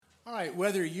All right,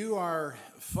 whether you are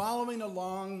following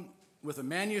along with a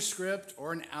manuscript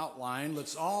or an outline,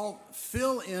 let's all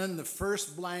fill in the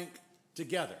first blank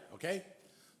together, okay?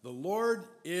 The Lord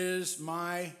is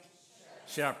my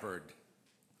shepherd.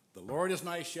 The Lord is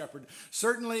my shepherd.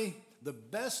 Certainly, the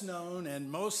best known and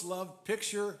most loved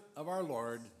picture of our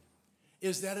Lord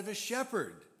is that of a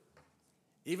shepherd,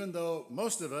 even though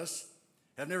most of us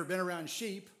have never been around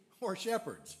sheep or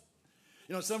shepherds.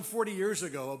 You know, some 40 years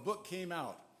ago, a book came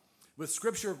out with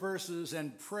scripture verses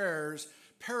and prayers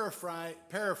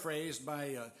paraphrased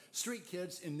by street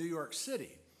kids in New York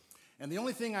City. And the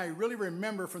only thing I really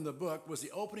remember from the book was the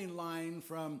opening line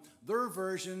from their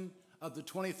version of the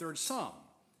 23rd Psalm.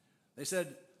 They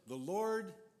said, "The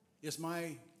Lord is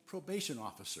my probation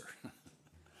officer."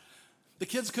 The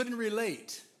kids couldn't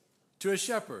relate to a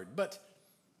shepherd, but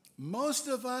most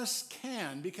of us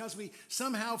can, because we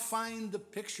somehow find the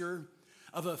picture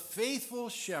of a faithful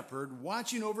shepherd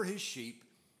watching over his sheep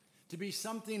to be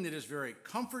something that is very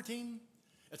comforting.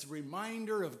 It's a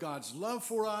reminder of God's love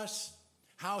for us,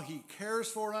 how he cares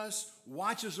for us,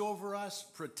 watches over us,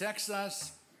 protects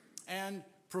us, and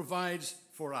provides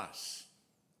for us.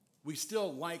 We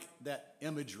still like that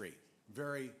imagery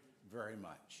very, very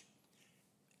much,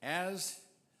 as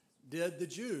did the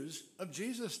Jews of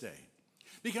Jesus' day,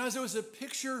 because it was a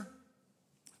picture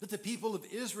that the people of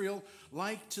Israel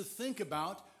liked to think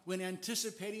about when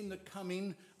anticipating the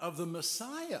coming of the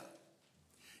Messiah.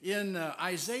 In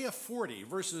Isaiah 40,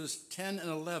 verses 10 and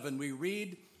 11, we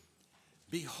read,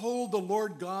 "Behold, the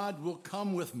Lord God will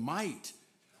come with might,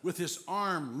 with his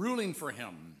arm ruling for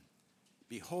him.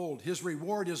 Behold, his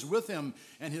reward is with him,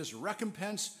 and his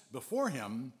recompense before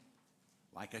him.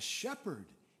 Like a shepherd,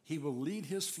 he will lead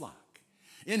his flock.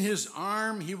 In his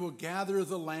arm he will gather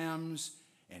the lambs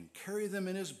and carry them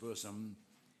in his bosom.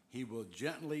 He will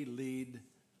gently lead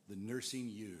the nursing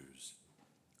ewes."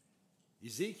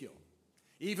 Ezekiel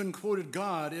even quoted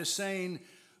God as saying,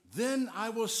 "Then I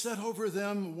will set over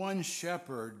them one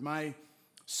shepherd, my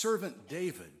servant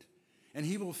David, and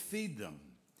he will feed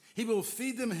them. He will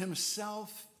feed them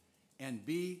himself and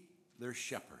be their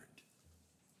shepherd."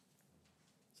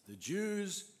 The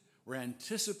Jews were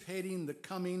anticipating the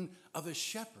coming of a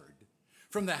shepherd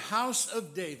from the house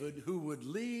of David who would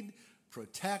lead,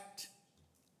 protect,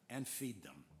 and feed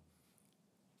them.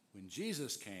 When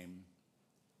Jesus came,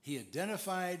 he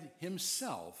identified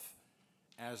himself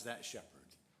as that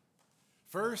shepherd.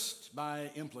 First by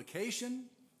implication,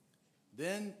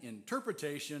 then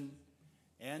interpretation,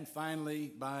 and finally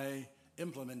by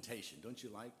implementation. Don't you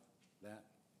like that?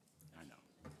 I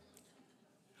know.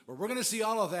 Well, we're going to see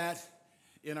all of that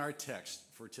in our text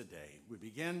for today. We'll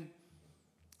begin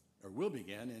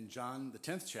in John, the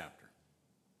 10th chapter.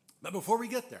 But before we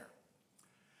get there,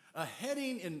 a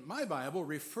heading in my Bible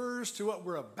refers to what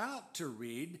we're about to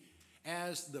read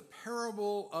as the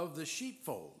parable of the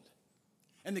sheepfold.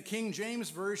 And the King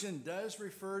James Version does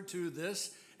refer to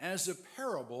this as a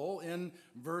parable in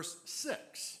verse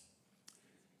 6.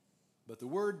 But the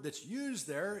word that's used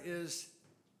there is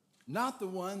not the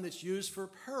one that's used for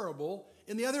parable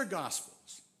in the other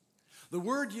Gospels. The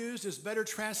word used is better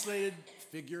translated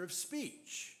figure of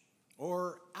speech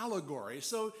or allegory.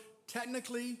 So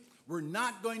technically, we're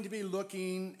not going to be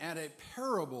looking at a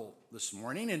parable this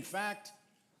morning. In fact,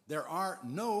 there are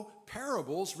no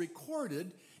parables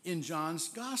recorded in John's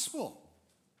Gospel.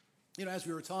 You know, as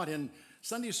we were taught in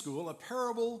Sunday school, a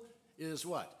parable is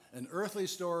what? An earthly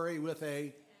story with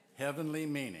a heavenly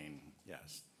meaning.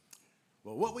 Yes.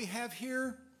 Well, what we have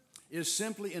here is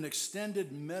simply an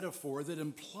extended metaphor that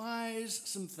implies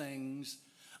some things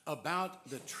about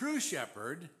the true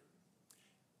shepherd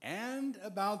and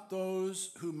about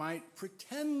those who might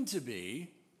pretend to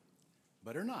be,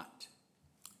 but are not.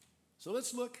 So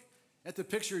let's look at the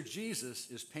picture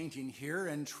Jesus is painting here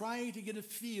and try to get a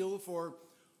feel for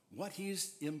what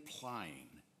he's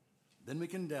implying. Then we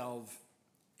can delve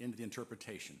into the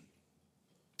interpretation.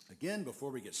 Again,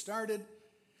 before we get started,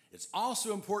 it's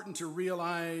also important to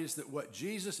realize that what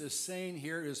Jesus is saying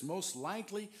here is most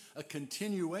likely a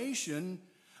continuation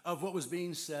of what was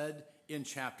being said in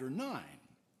chapter 9.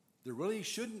 There really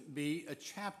shouldn't be a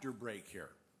chapter break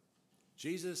here.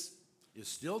 Jesus is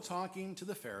still talking to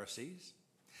the Pharisees,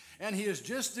 and he has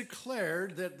just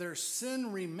declared that their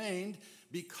sin remained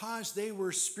because they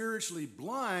were spiritually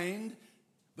blind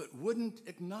but wouldn't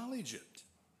acknowledge it.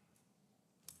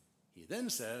 He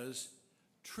then says,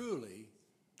 "Truly,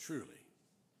 truly,"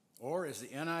 or as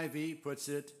the NIV puts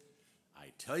it,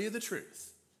 "I tell you the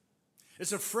truth."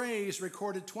 It's a phrase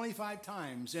recorded 25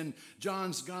 times in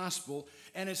John's Gospel,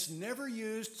 and it's never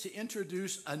used to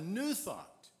introduce a new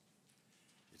thought.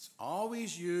 It's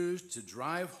always used to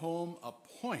drive home a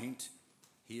point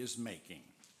he is making.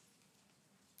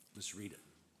 Let's read it.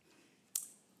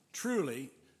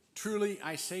 Truly, truly,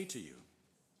 I say to you,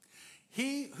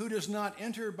 he who does not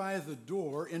enter by the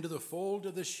door into the fold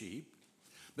of the sheep,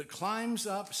 but climbs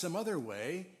up some other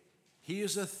way, he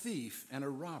is a thief and a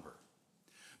robber.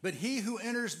 But he who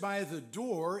enters by the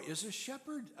door is a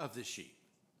shepherd of the sheep.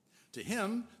 To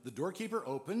him, the doorkeeper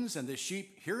opens, and the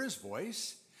sheep hear his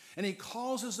voice, and he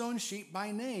calls his own sheep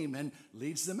by name and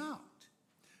leads them out.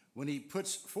 When he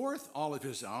puts forth all of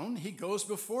his own, he goes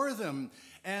before them,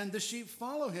 and the sheep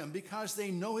follow him because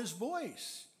they know his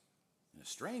voice. And a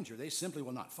stranger they simply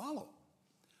will not follow,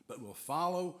 but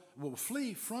will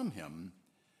flee from him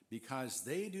because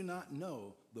they do not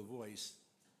know the voice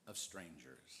of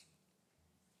strangers.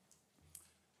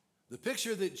 The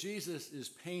picture that Jesus is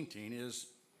painting is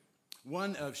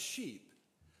one of sheep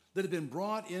that have been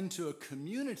brought into a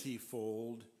community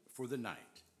fold for the night.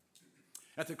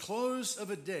 At the close of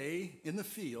a day in the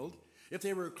field, if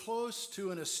they were close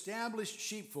to an established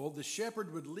sheepfold, the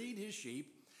shepherd would lead his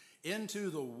sheep into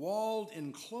the walled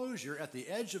enclosure at the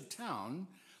edge of town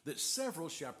that several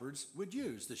shepherds would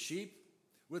use. The sheep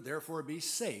would therefore be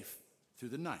safe through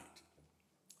the night.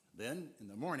 Then, in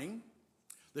the morning,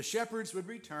 the shepherds would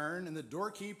return, and the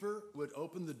doorkeeper would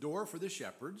open the door for the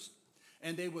shepherds,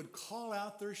 and they would call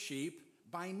out their sheep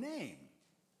by name.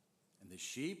 And the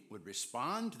sheep would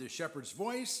respond to the shepherd's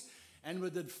voice and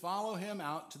would then follow him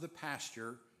out to the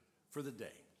pasture for the day.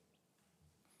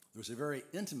 There was a very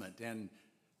intimate and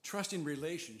trusting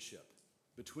relationship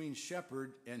between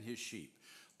shepherd and his sheep.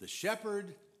 The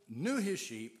shepherd knew his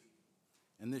sheep,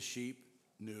 and the sheep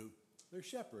knew their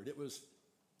shepherd. It was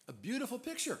a beautiful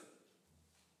picture.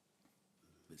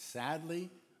 But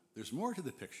sadly, there's more to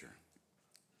the picture.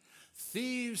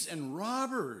 Thieves and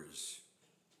robbers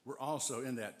were also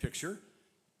in that picture,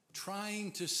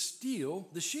 trying to steal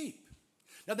the sheep.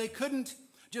 Now, they couldn't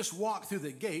just walk through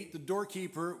the gate. The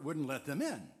doorkeeper wouldn't let them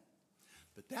in.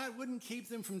 But that wouldn't keep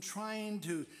them from trying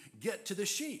to get to the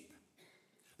sheep.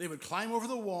 They would climb over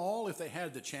the wall if they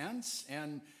had the chance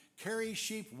and carry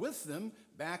sheep with them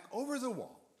back over the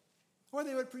wall. Or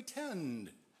they would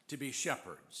pretend to be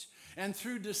shepherds and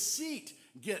through deceit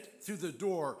get through the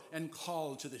door and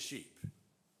call to the sheep.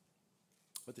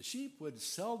 But the sheep would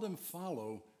seldom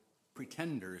follow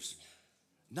pretenders,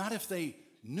 not if they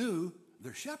knew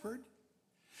their shepherd.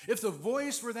 If the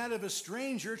voice were that of a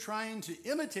stranger trying to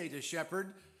imitate a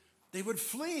shepherd, they would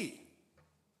flee.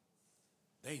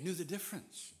 They knew the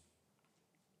difference.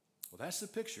 Well, that's the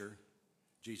picture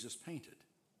Jesus painted.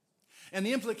 And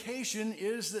the implication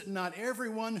is that not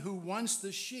everyone who wants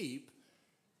the sheep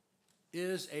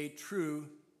is a true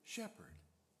shepherd.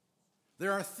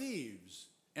 There are thieves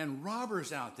and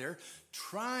robbers out there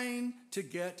trying to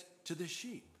get to the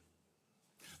sheep.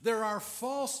 There are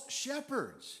false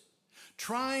shepherds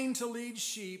trying to lead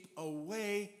sheep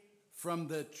away from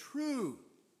the true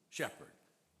shepherd.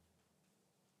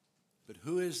 But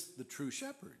who is the true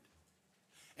shepherd?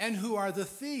 And who are the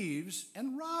thieves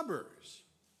and robbers?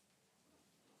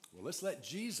 Well, let's let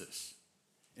Jesus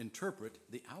interpret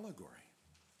the allegory.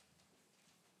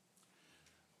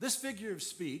 This figure of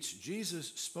speech,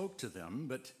 Jesus spoke to them,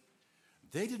 but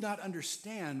they did not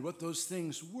understand what those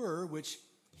things were which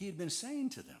he had been saying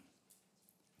to them.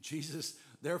 Jesus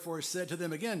therefore said to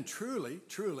them again, "Truly,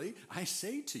 truly, I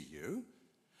say to you,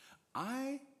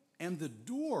 I am the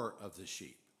door of the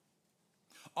sheep.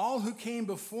 All who came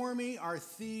before me are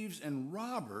thieves and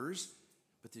robbers,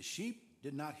 but the sheep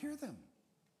did not hear them.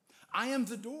 I am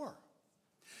the door.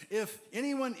 If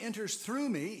anyone enters through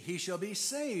me, he shall be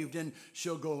saved and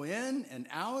shall go in and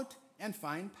out and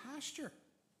find pasture.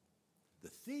 The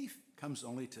thief comes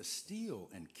only to steal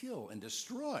and kill and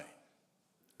destroy.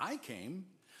 I came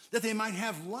that they might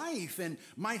have life and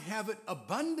might have it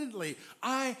abundantly.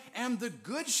 I am the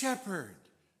good shepherd.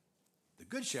 The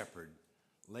good shepherd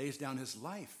lays down his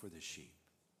life for the sheep.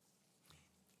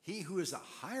 He who is a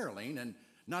hireling and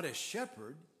not a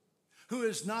shepherd, who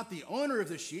is not the owner of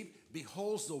the sheep,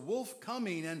 beholds the wolf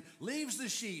coming and leaves the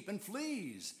sheep and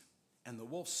flees, and the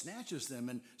wolf snatches them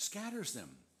and scatters them.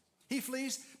 He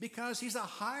flees because he's a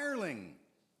hireling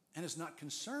and is not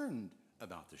concerned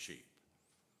about the sheep.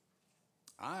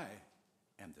 I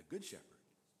am the good shepherd,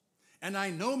 and I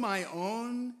know my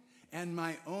own, and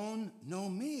my own know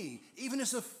me, even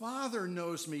as the Father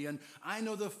knows me, and I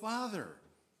know the Father,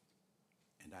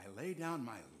 and I lay down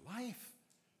my life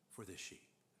for the sheep.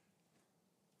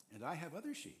 And I have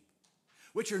other sheep,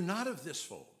 which are not of this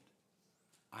fold.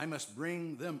 I must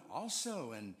bring them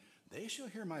also, and they shall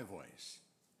hear my voice,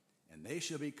 and they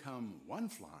shall become one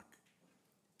flock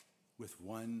with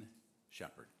one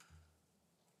shepherd.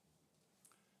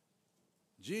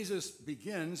 Jesus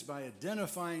begins by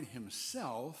identifying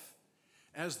himself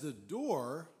as the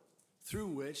door through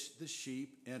which the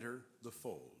sheep enter the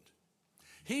fold.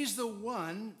 He's the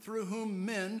one through whom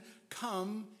men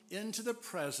come into the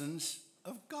presence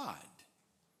of God.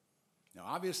 Now,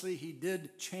 obviously, he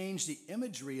did change the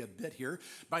imagery a bit here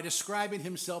by describing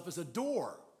himself as a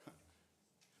door,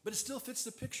 but it still fits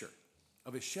the picture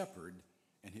of a shepherd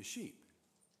and his sheep.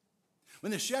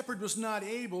 When the shepherd was not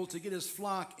able to get his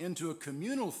flock into a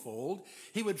communal fold,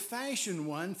 he would fashion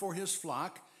one for his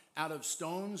flock out of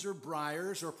stones or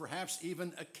briars or perhaps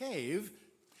even a cave,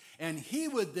 and he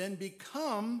would then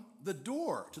become the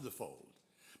door to the fold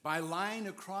by lying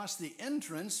across the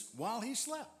entrance while he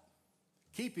slept,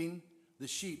 keeping the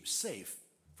sheep safe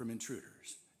from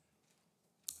intruders.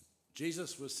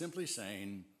 Jesus was simply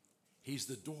saying he's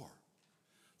the door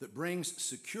that brings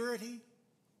security,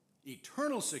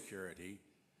 eternal security,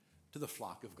 to the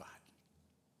flock of God.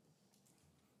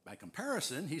 By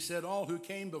comparison, he said, all who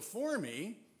came before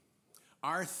me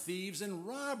are thieves and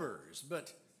robbers.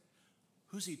 But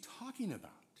who's he talking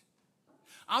about?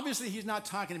 Obviously, he's not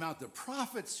talking about the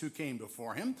prophets who came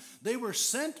before him. They were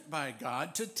sent by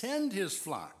God to tend his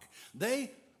flock.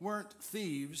 They weren't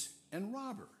thieves and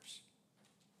robbers.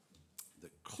 The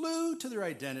clue to their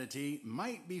identity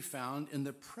might be found in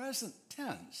the present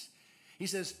tense. He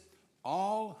says,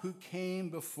 all who came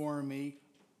before me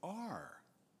are.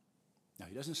 Now,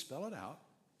 he doesn't spell it out,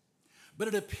 but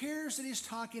it appears that he's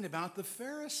talking about the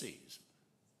Pharisees.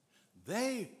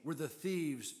 They were the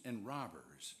thieves and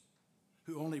robbers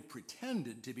who only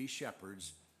pretended to be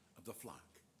shepherds of the flock.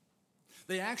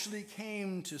 They actually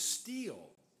came to steal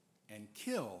and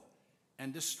kill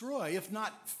and destroy, if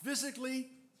not physically,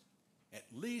 at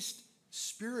least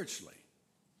spiritually.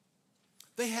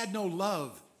 They had no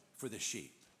love for the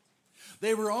sheep.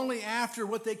 They were only after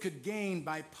what they could gain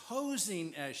by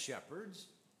posing as shepherds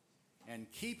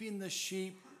and keeping the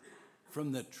sheep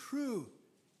from the true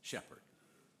shepherd.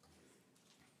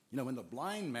 You know, when the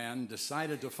blind man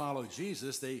decided to follow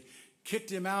Jesus, they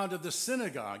kicked him out of the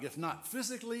synagogue, if not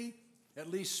physically, at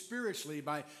least spiritually,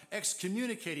 by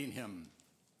excommunicating him.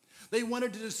 They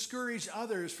wanted to discourage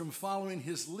others from following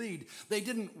his lead. They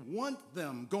didn't want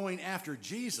them going after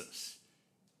Jesus,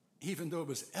 even though it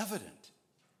was evident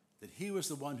that he was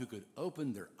the one who could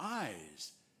open their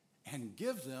eyes and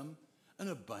give them an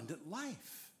abundant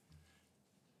life.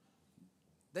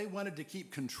 They wanted to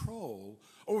keep control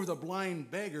over the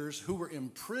blind beggars who were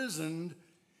imprisoned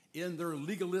in their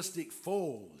legalistic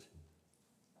fold.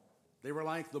 They were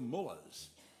like the mullahs,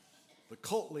 the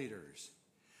cult leaders,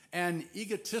 and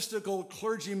egotistical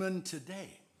clergymen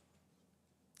today.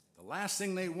 The last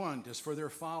thing they want is for their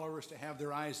followers to have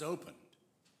their eyes opened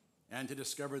and to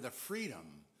discover the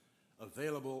freedom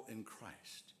available in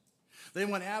Christ. They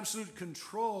want absolute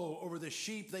control over the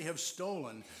sheep they have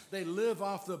stolen. They live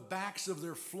off the backs of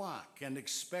their flock and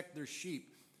expect their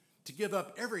sheep to give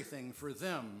up everything for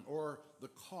them or the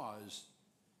cause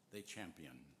they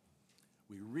champion.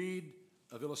 We read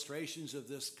of illustrations of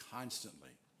this constantly.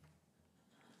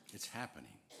 It's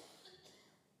happening.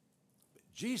 But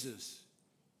Jesus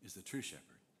is the true shepherd.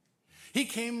 He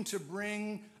came to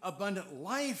bring abundant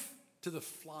life to the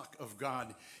flock of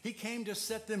God. He came to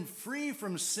set them free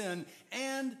from sin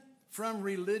and from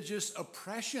religious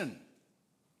oppression.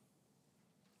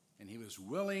 And he was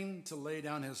willing to lay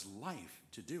down his life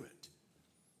to do it.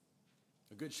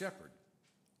 A good shepherd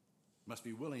must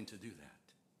be willing to do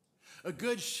that. A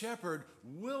good shepherd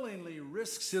willingly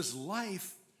risks his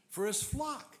life for his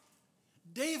flock.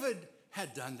 David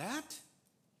had done that.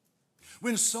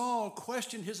 When Saul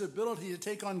questioned his ability to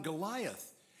take on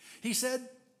Goliath, he said,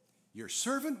 "Your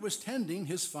servant was tending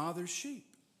his father's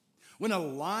sheep. When a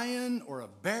lion or a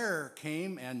bear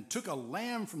came and took a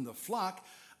lamb from the flock,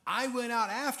 I went out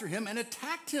after him and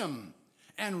attacked him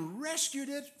and rescued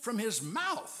it from his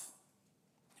mouth.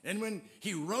 And when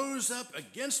he rose up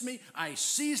against me, I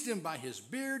seized him by his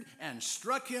beard and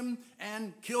struck him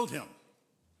and killed him.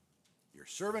 Your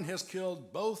servant has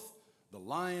killed both the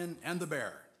lion and the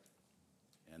bear,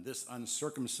 and this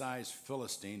uncircumcised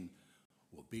Philistine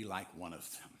will be like one of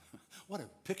them." What a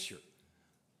picture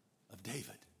of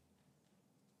David,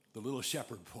 the little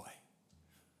shepherd boy,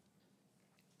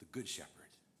 the good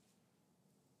shepherd.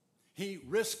 He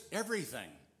risked everything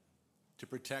to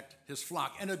protect his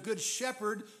flock, and a good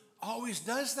shepherd always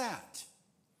does that.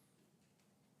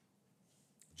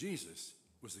 Jesus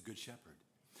was the good shepherd.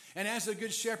 And as a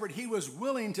good shepherd, he was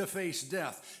willing to face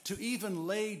death, to even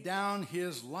lay down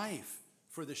his life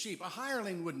for the sheep. A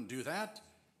hireling wouldn't do that.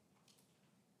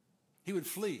 He would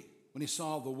flee when he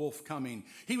saw the wolf coming.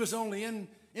 He was only in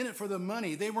in it for the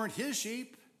money. They weren't his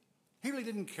sheep. He really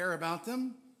didn't care about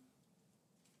them.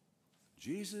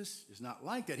 Jesus is not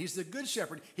like that. He's the good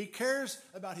shepherd. He cares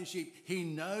about his sheep. He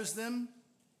knows them,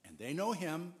 and they know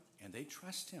him, and they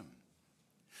trust him.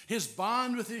 His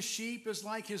bond with his sheep is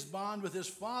like his bond with his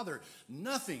Father.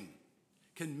 Nothing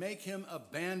can make him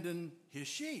abandon his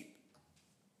sheep.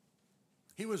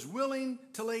 He was willing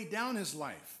to lay down his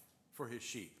life for his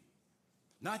sheep.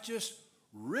 Not just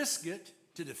risk it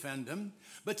to defend them,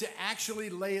 but to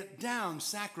actually lay it down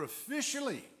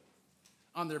sacrificially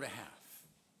on their behalf.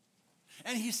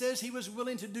 And he says he was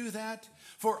willing to do that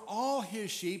for all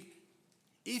his sheep,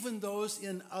 even those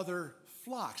in other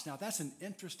flocks. Now, that's an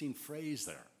interesting phrase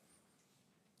there.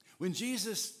 When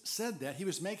Jesus said that, he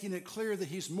was making it clear that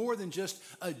he's more than just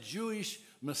a Jewish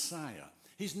Messiah.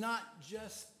 He's not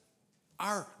just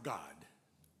our God.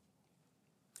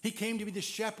 He came to be the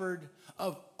shepherd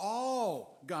of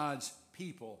all God's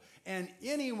people, and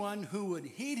anyone who would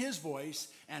heed his voice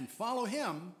and follow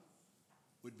him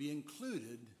would be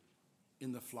included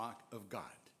in the flock of God.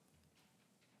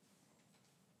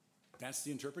 That's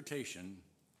the interpretation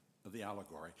of the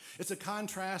allegory. It's a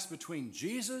contrast between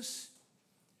Jesus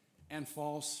and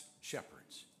false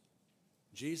shepherds.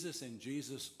 Jesus and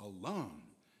Jesus alone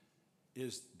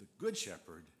is the good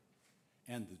shepherd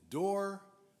and the door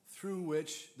through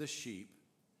which the sheep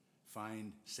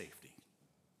find safety.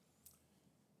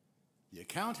 The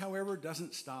account, however,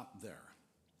 doesn't stop there.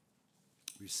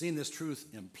 We've seen this truth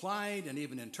implied and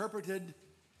even interpreted,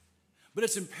 but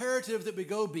it's imperative that we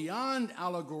go beyond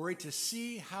allegory to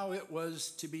see how it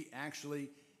was to be actually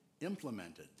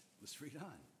implemented. Let's read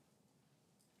on.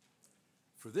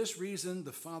 For this reason,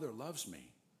 the Father loves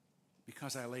me,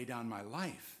 because I lay down my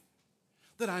life,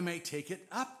 that I may take it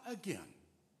up again.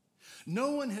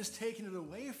 No one has taken it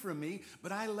away from me,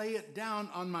 but I lay it down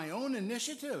on my own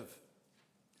initiative.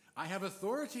 I have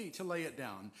authority to lay it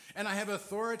down, and I have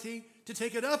authority to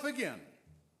take it up again.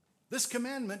 This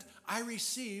commandment I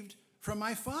received from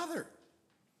my Father.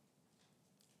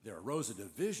 There arose a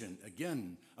division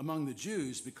again among the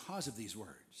Jews because of these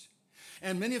words.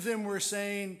 And many of them were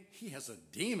saying, he has a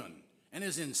demon and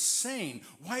is insane.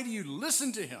 Why do you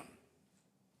listen to him?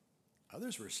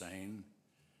 Others were saying,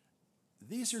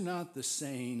 these are not the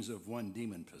sayings of one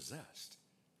demon possessed.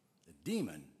 The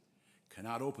demon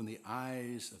cannot open the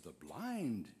eyes of the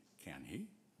blind, can he?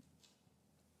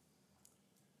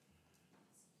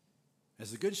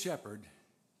 As the Good Shepherd,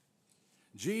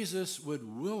 Jesus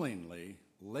would willingly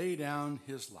lay down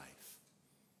his life,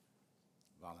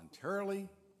 voluntarily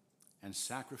and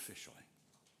sacrificially.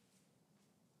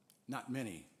 Not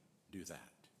many do that.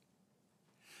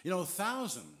 You know,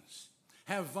 thousands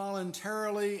have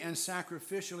voluntarily and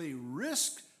sacrificially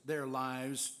risked their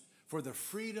lives for the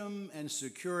freedom and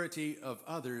security of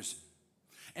others.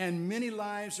 And many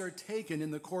lives are taken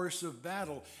in the course of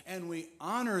battle, and we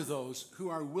honor those who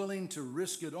are willing to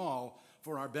risk it all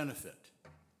for our benefit.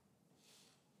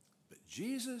 But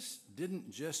Jesus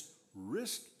didn't just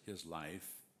risk his life,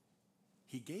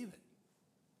 he gave it.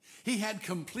 He had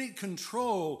complete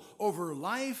control over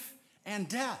life and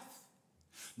death.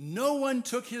 No one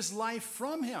took his life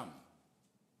from him.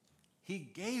 He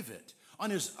gave it on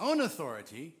his own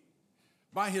authority,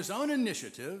 by his own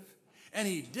initiative, and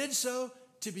he did so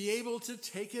to be able to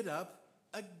take it up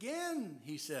again,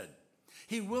 he said.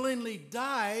 He willingly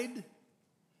died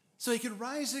so he could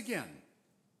rise again.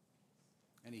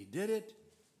 And he did it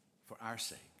for our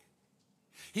sake.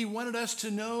 He wanted us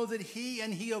to know that he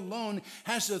and he alone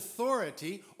has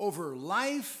authority over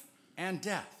life and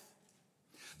death.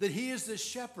 That he is the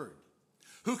shepherd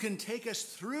who can take us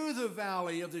through the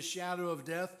valley of the shadow of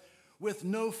death with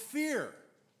no fear,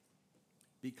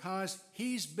 because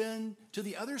he's been to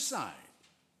the other side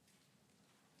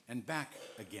and back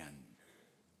again.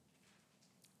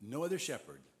 No other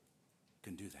shepherd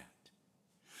can do that.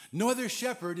 No other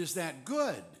shepherd is that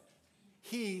good.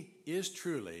 He is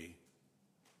truly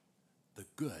the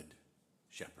good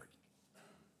shepherd.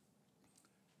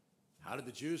 How did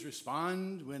the Jews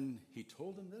respond when he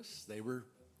told them this? They were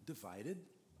divided.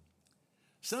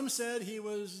 Some said he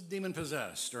was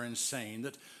demon-possessed or insane,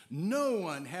 that no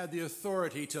one had the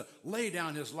authority to lay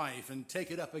down his life and take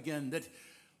it up again, that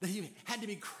he had to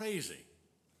be crazy.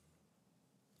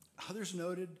 Others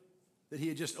noted that he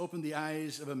had just opened the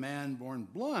eyes of a man born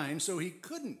blind, so he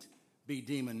couldn't be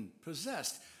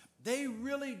demon-possessed. They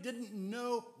really didn't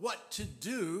know what to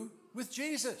do with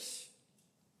Jesus.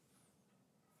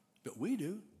 But we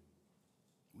do.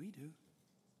 We do.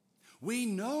 We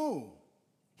know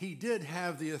he did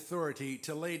have the authority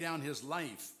to lay down his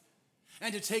life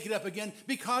and to take it up again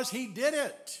because he did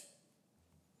it.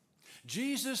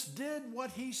 Jesus did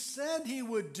what he said he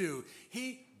would do.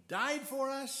 He died for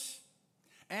us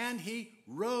and he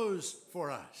rose for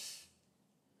us.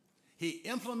 He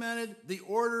implemented the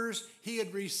orders he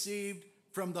had received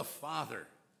from the Father.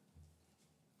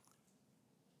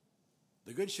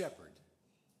 The Good Shepherd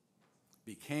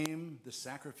became the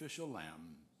sacrificial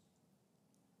lamb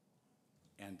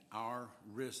and our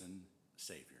risen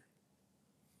Savior.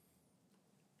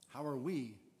 How are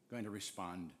we going to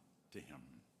respond to him?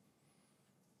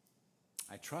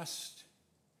 I trust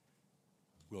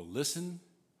we'll listen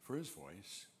for his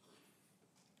voice,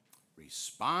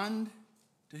 respond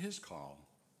to his call,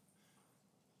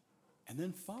 and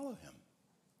then follow him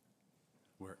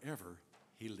wherever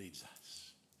he leads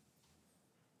us.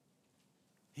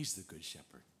 He's the Good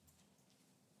Shepherd.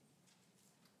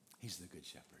 He's the Good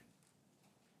Shepherd.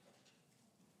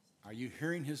 Are you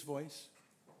hearing his voice?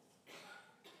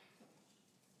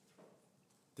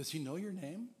 Does he know your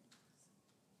name?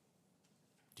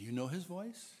 Do you know his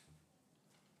voice?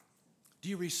 Do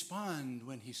you respond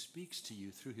when he speaks to you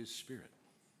through his Spirit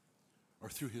or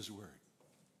through his word?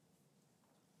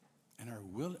 And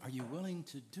are you willing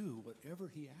to do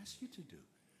whatever he asks you to do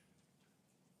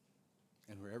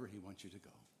and wherever he wants you to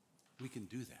go? We can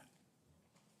do that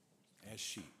as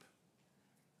sheep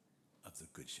of the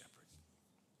Good Shepherd.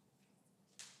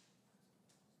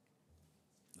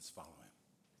 Let's follow him.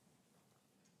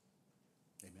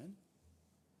 Amen? Amen.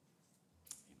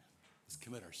 Let's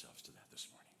commit ourselves to that this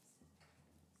morning.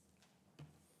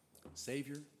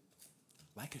 Savior,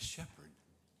 like a shepherd,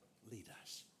 lead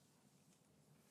us.